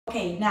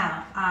Okay,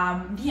 now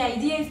the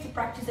idea is to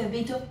practice a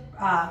bit of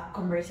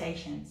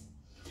conversations.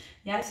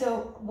 Yeah,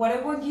 so what I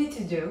want you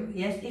to do,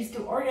 yes, is to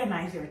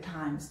organize your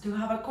times, to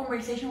have a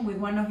conversation with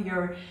one of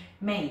your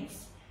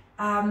mates.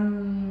 I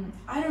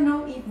don't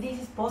know if this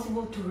is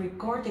possible to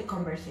record the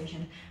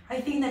conversation.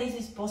 I think that this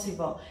is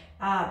possible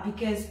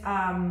because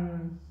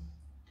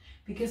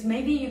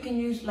maybe you can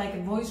use like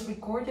a voice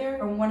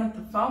recorder on one of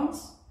the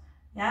phones,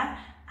 yeah.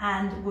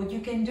 And what you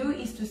can do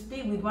is to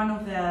speak with one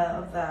of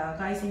the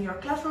guys in your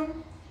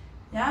classroom,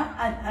 yeah,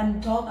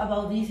 and talk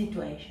about this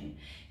situation.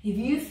 If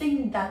you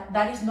think that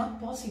that is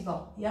not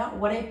possible, yeah,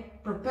 what I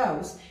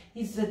propose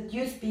is that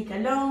you speak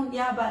alone,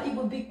 yeah, but it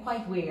would be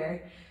quite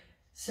weird.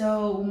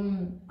 So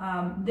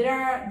there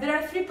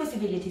are three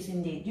possibilities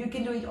indeed. You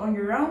can do it on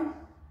your own.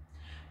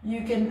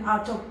 You can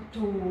talk to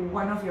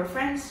one of your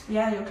friends,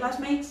 yeah, your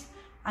classmates.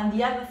 And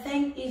the other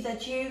thing is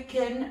that you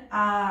can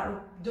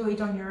do it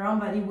on your own,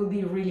 but it will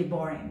be really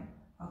boring.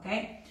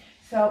 Okay,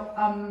 so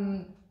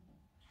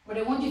what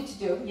I want you to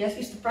do, yes,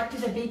 is to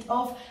practice a bit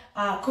of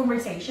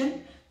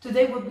conversation.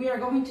 Today what we are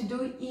going to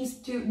do is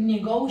to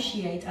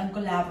negotiate and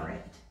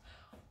collaborate.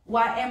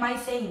 Why am I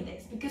saying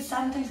this? Because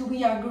sometimes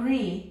we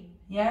agree,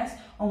 yes,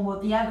 on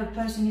what the other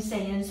person is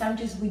saying, and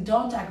sometimes we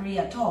don't agree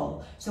at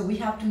all. So we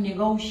have to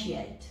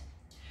negotiate.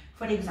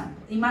 For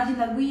example, imagine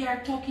that we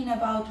are talking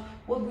about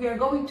what we are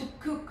going to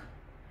cook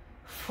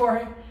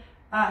for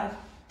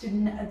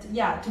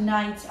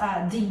tonight's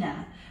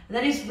dinner.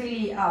 That is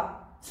really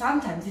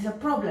sometimes it's a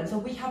problem, so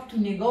we have to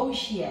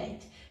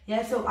negotiate.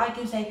 Yeah, so I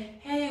can say,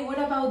 hey, what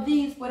about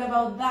this? What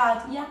about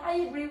that? Yeah, I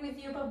agree with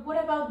you, but what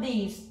about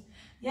this?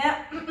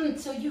 Yeah,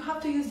 so you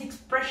have to use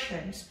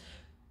expressions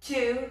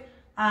to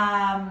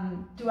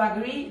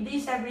agree,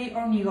 disagree,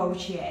 or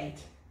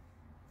negotiate.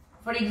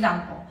 For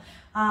example,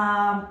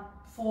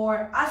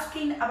 for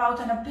asking about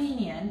an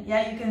opinion,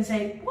 yeah, you can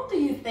say, what do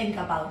you think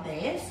about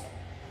this?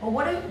 Or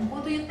what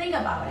do you think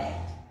about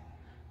it?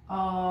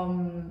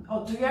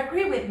 Or do you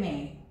agree with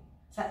me?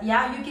 So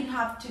yeah, you can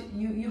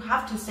you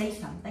have to say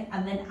something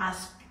and then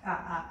ask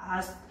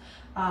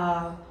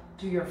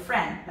to your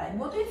friend, like,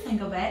 what do you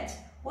think of it?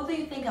 What do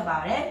you think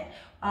about it?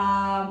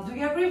 Do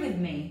you agree with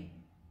me?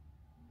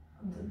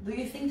 Do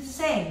you think the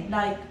same?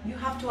 Like, you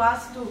have to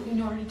ask in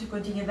order to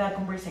continue that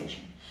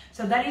conversation.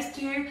 So that is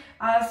to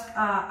ask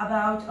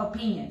about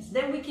opinions.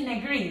 Then we can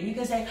agree. You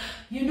can say,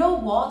 you know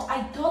what?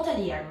 I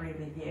totally agree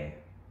with you.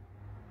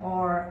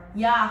 Or,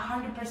 yeah,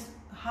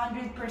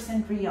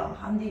 100% real,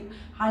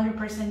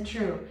 100%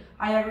 true.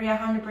 I agree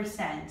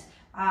 100%.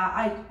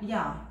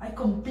 I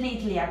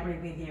completely agree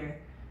with you.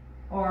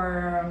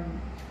 Or,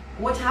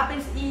 what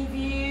happens if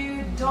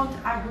you don't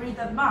agree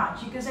that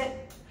much? You can say,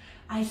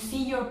 I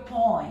see your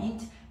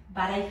point,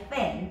 but I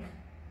think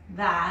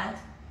that.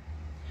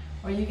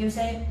 Or you can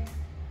say,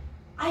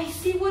 I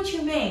see what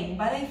you mean,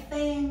 but I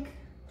think,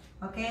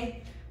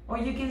 okay? Or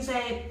you can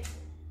say,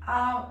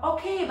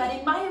 okay, but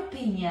in my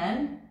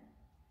opinion.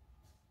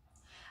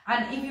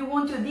 And if you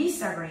want to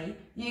disagree,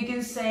 you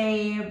can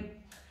say,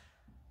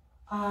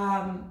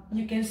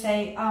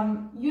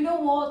 you know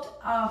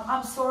what,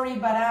 I'm sorry,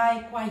 but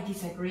I quite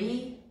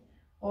disagree.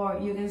 Or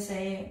you can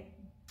say,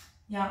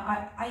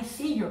 yeah, I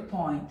see your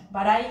point,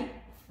 but I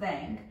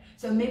think.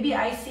 So maybe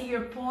I see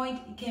your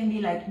point, it can be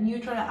like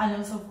neutral and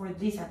also for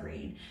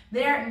disagreeing.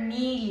 There are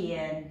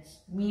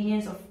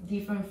millions of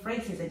different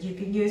phrases that you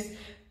can use.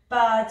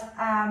 But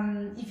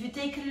if you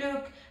take a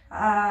look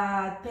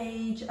at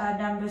page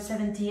number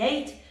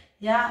 78,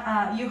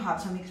 yeah, you have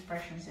some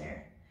expressions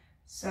there.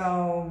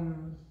 So,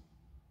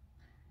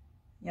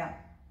 yeah.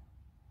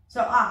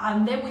 So,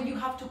 and then when you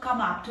have to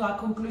come up to a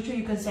conclusion,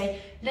 you can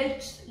say,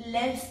 let's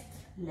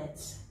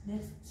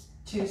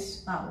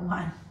choose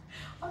one.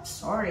 I'm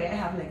sorry, I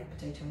have like a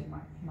potato in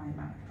my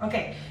mouth.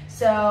 Okay,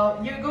 so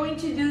you're going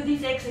to do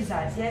this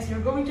exercise. Yes, you're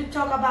going to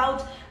talk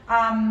about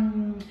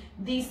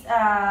this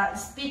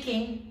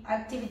speaking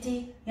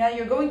activity. Yeah,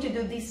 you're going to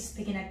do this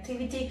speaking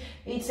activity.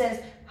 It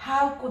says,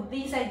 how could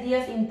these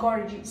ideas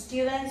encourage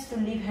students to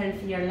live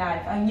healthier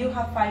life? And you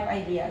have 5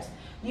 ideas.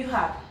 You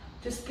have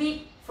to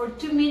speak for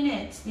 2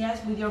 minutes,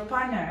 yes, with your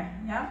partner,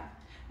 yeah,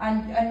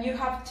 and you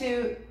have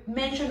to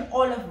mention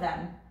all of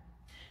them.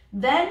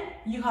 Then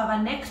you have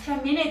an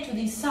extra minute to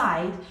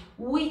decide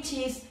which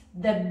is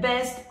the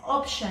best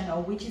option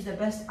or which is the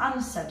best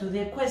answer to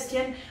the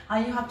question,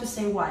 and you have to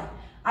say why.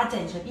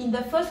 Attention, in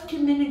the first 2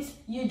 minutes,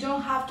 you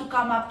don't have to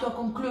come up to a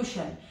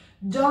conclusion.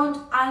 Don't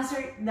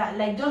answer that,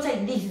 like, don't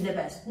say this is the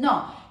best.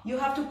 No, you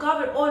have to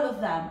cover all of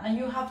them and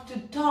you have to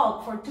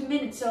talk for 2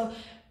 minutes. So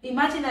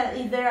imagine that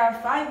if there are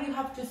 5, you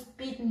have to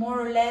speak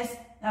more or less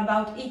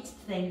about each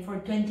thing for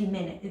 20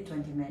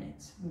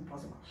 minutes,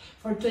 impossible.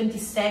 For 20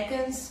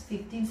 seconds,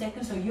 15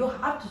 seconds, so you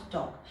have to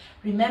talk.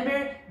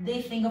 Remember,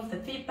 they think of the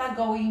feedback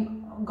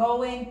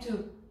going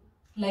to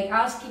like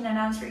asking and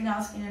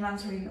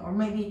answering, or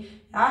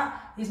maybe,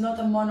 it's not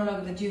a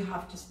monologue that you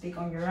have to speak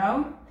on your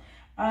own.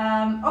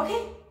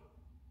 Okay,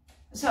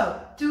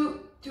 so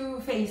two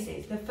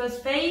phases. The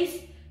first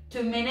phase,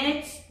 2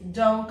 minutes,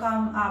 don't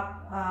come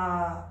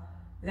up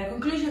the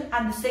conclusion,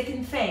 and the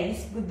second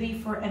phase would be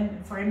for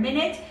a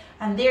minute,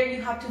 and there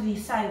you have to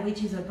decide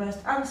which is the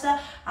best answer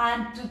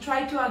and to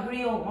try to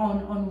agree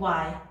on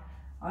why.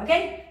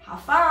 Okay,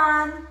 have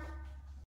fun!